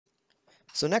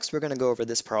So next we're going to go over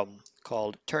this problem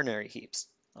called ternary heaps.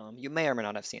 You may or may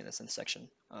not have seen this in the section,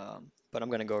 but I'm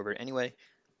going to go over it anyway.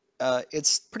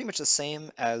 It's pretty much the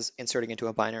same as inserting into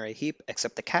a binary heap,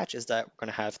 except the catch is that we're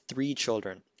going to have 3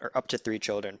 children, or up to 3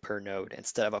 children per node,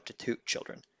 instead of up to 2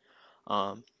 children.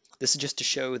 This is just to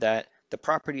show that the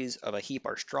properties of a heap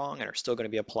are strong and are still going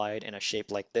to be applied in a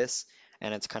shape like this,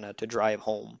 and it's kind of to drive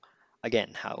home,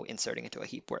 again, how inserting into a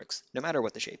heap works, no matter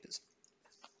what the shape is.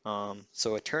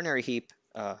 So a ternary heap,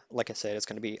 like I said, is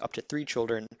going to be up to 3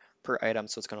 children per item,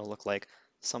 so it's going to look like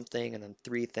something, and then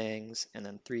 3 things, and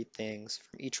then 3 things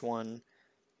from each one,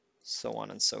 so on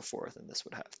and so forth, and this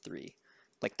would have 3,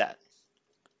 like that.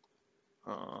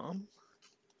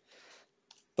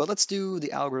 But let's do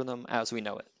the algorithm as we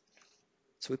know it.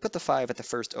 So we put the 5 at the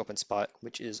first open spot,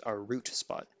 which is our root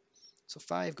spot. So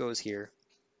 5 goes here,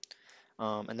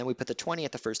 and then we put the 20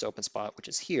 at the first open spot, which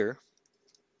is here.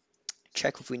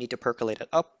 Check if we need to percolate it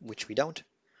up, which we don't,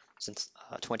 since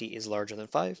 20 is larger than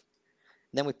 5.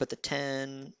 Then we put the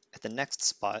 10 at the next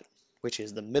spot, which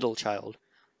is the middle child,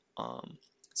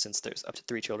 since there's up to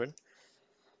 3 children.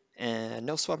 And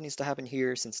no swap needs to happen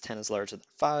here since 10 is larger than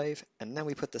 5. And then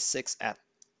we put the 6 at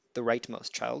the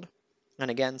rightmost child.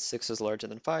 And again, 6 is larger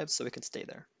than 5, so it can stay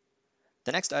there.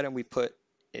 The next item we put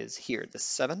is here, the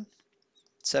 7.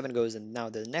 7 goes in now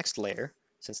the next layer,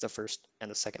 since the first and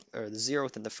the second, or the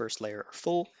 0th and the first layer are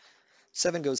full.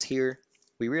 7 goes here.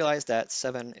 We realize that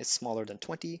 7 is smaller than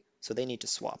 20, so they need to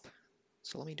swap.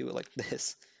 So let me do it like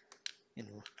this.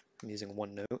 I'm using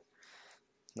OneNote.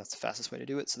 That's the fastest way to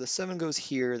do it. So the 7 goes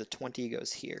here, the 20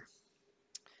 goes here.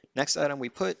 Next item we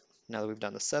put, now that we've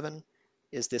done the 7,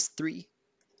 is this 3.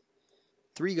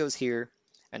 3 goes here,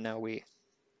 and now we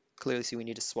clearly see we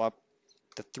need to swap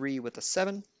the 3 with the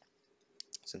 7,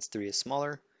 since 3 is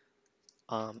smaller.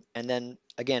 And then,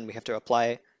 again, we have to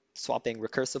apply swapping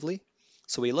recursively.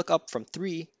 So we look up from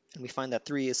 3, and we find that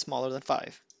 3 is smaller than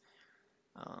 5.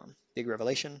 Big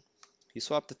revelation. You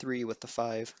swap the 3 with the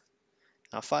 5.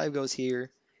 Now 5 goes here,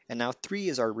 and now 3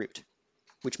 is our root,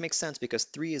 which makes sense because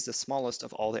 3 is the smallest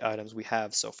of all the items we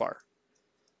have so far.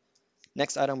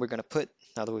 Next item we're going to put,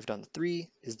 now that we've done the 3,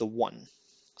 is the 1.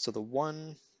 So the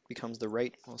 1 becomes the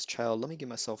rightmost child. Let me give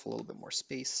myself a little bit more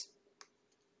space.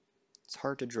 It's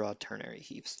hard to draw ternary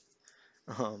heaps.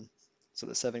 So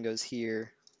the 7 goes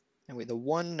here, and the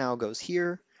 1 now goes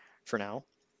here for now.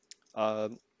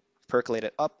 Percolate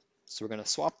it up, so we're going to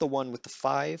swap the 1 with the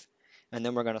 5, and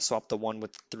then we're going to swap the 1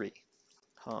 with the 3.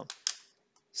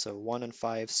 So 1 and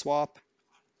 5 swap,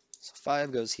 so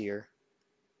 5 goes here,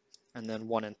 and then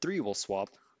 1 and 3 will swap.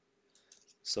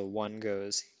 So 1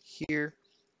 goes here,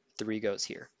 3 goes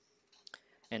here.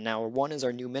 And now 1 is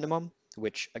our new minimum,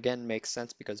 which again makes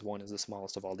sense because 1 is the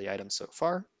smallest of all the items so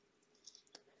far.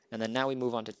 And then now we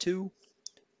move on to 2.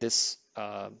 This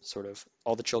sort of,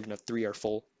 all the children of 3 are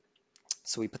full.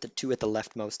 So we put the 2 at the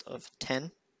leftmost of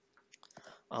 10.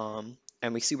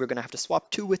 And we see we're going to have to swap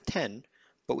 2 with 10,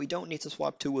 but we don't need to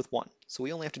swap 2 with 1. So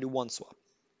we only have to do 1 swap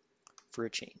for a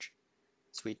change.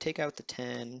 So we take out the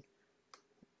 10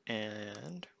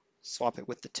 and swap it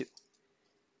with the 2.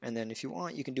 And then if you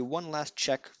want, you can do one last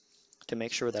check to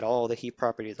make sure that all the heap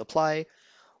properties apply.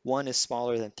 1 is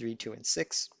smaller than 3, 2, and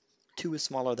 6. 2 is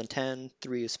smaller than 10.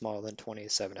 3 is smaller than 20,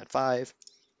 7, and 5.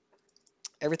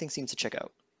 Everything seems to check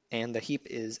out, and the heap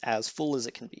is as full as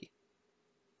it can be.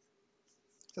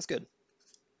 That's good.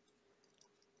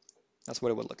 That's what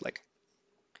it would look like.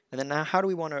 And then now, how do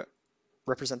we want to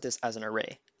represent this as an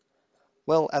array?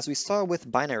 Well, as we saw with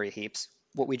binary heaps,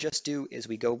 what we just do is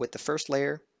we go with the first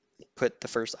layer, put the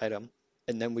first item,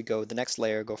 and then we go the next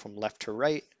layer, go from left to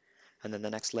right, and then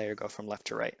the next layer go from left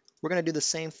to right. We're going to do the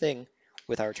same thing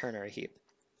with our ternary heap.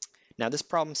 Now this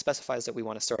problem specifies that we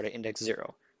want to start at index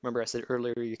 0. Remember I said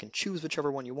earlier you can choose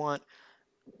whichever one you want.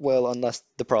 Well, unless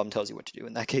the problem tells you what to do.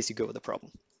 In that case, you go with the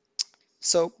problem.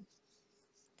 So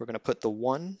we're going to put the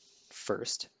 1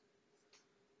 first.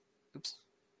 Oops.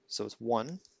 So it's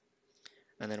 1.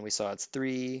 And then we saw it's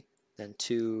 3, then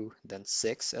 2, then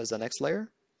 6 as the next layer.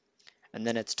 And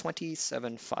then it's 20,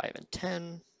 7, 5, and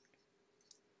 10.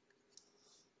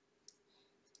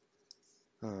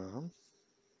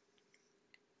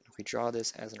 If we draw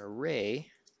this as an array,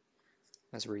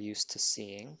 as we're used to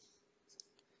seeing,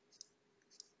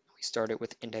 we start it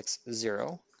with index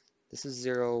 0. This is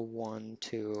 0, 1,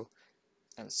 2,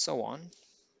 and so on.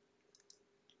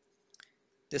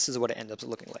 This is what it ends up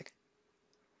looking like.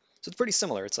 So it's pretty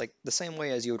similar. It's like the same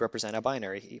way as you would represent a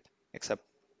binary heap, except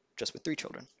just with 3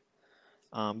 children.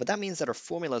 But that means that our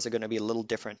formulas are going to be a little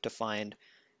different to find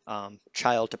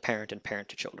child to parent and parent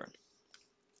to children.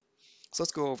 So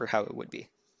let's go over how it would be.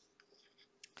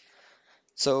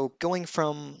 So going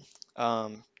from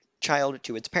child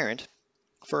to its parent.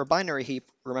 For a binary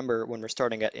heap, remember when we're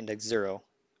starting at index 0,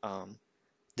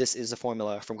 this is the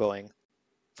formula from going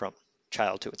from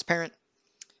child to its parent.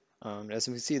 As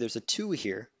we can see, there's a 2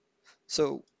 here.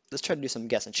 So let's try to do some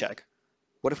guess and check.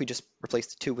 What if we just replace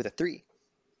the 2 with a 3?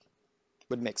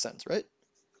 Would make sense, right?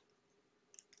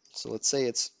 So let's say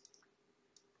that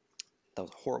was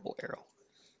a horrible arrow.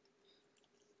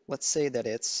 Let's say that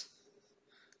it's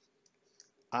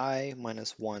I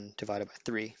minus 1 divided by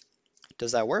 3.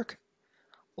 Does that work?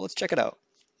 Well, let's check it out.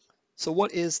 So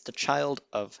what is the child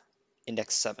of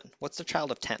index 7? What's the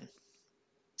child of 10?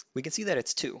 We can see that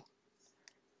it's 2.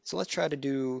 So let's try to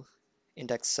do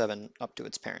index 7 up to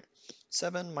its parent.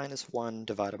 7 minus 1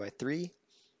 divided by 3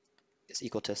 is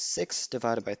equal to 6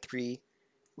 divided by 3,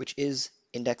 which is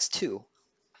index 2.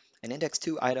 And index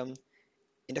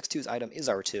 2's item is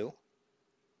our 2.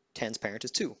 10's parent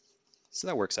is 2. So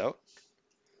that works out.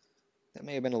 That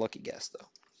may have been a lucky guess, though.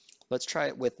 Let's try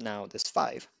it with now this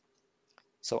 5.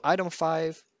 So item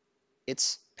 5,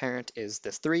 its parent is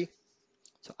this 3.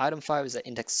 So item 5 is at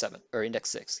index 7, or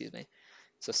index 6, excuse me.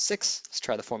 So 6, let's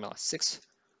try the formula. 6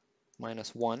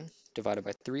 minus 1 divided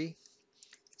by 3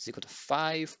 is equal to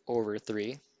 5 over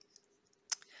 3.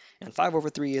 And 5 over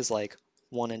 3 is like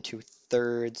 1 and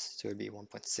 2/3, so it would be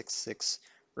 1.66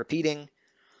 repeating.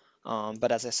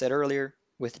 But as I said earlier,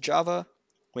 with Java,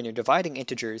 when you're dividing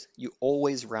integers, you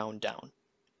always round down,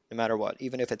 no matter what.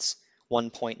 Even if it's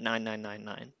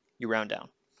 1.9999, you round down.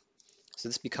 So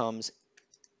this becomes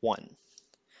 1.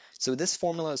 So this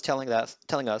formula is telling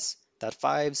us that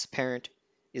 5's parent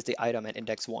is the item at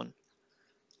index 1.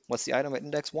 What's the item at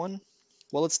index 1?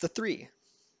 Well, it's the 3.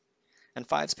 And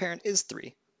 5's parent is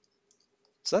 3.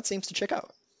 So that seems to check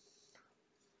out.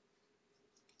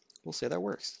 We'll say that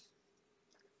works.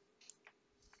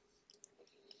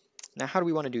 Now, how do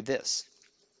we want to do this?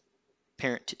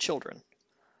 Parent to children.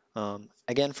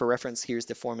 Again, for reference, here's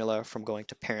the formula from going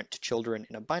to parent to children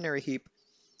in a binary heap.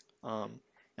 And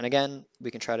again,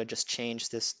 we can try to just change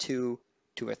this 2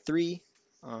 to a 3.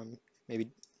 Maybe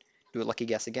do a lucky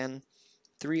guess again.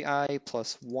 3i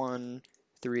plus 1,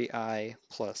 3i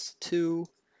plus 2,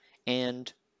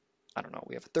 and I don't know,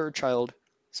 we have a third child,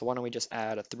 so why don't we just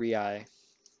add a 3i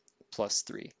plus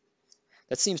 3?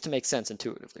 That seems to make sense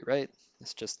intuitively, right?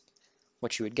 It's just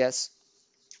what you would guess.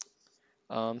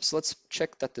 So let's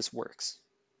check that this works.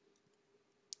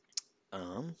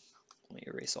 Let me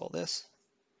erase all this.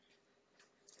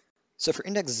 So for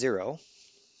index 0,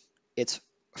 its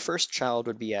first child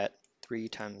would be at 3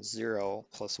 times 0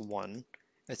 plus 1.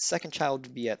 Its second child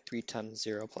would be at 3 times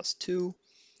 0 plus 2.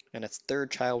 And its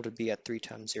third child would be at 3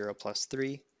 times 0 plus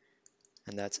 3.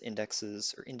 And that's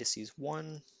indices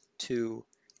 1, 2,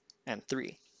 and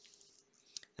 3.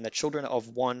 And the children of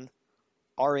 1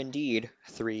 are indeed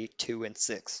 3, 2, and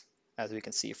 6, as we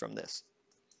can see from this.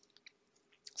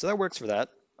 So that works for that.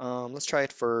 Let's try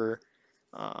it for,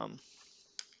 let's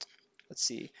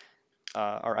see,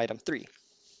 our item 3.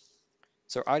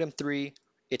 So item 3,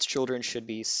 its children should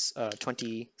be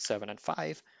 27 and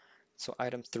 5. So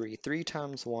item 3, 3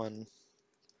 times 1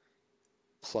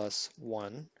 plus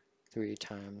 1, 3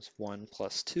 times 1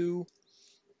 plus 2,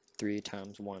 3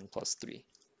 times 1 plus 3.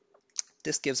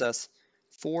 This gives us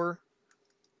 4,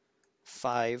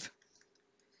 5,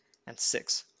 and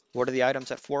 6. What are the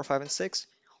items at 4, 5, and 6?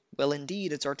 Well,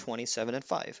 indeed, it's our 27 and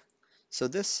 5. So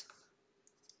this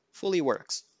fully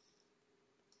works.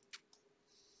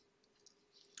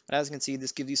 And as you can see,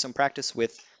 this gives you some practice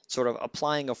with sort of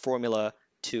applying a formula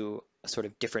to a sort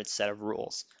of different set of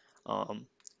rules.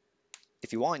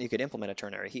 If you want, you could implement a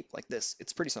ternary heap like this.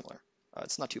 It's pretty similar.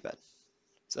 It's not too bad.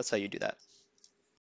 So that's how you do that.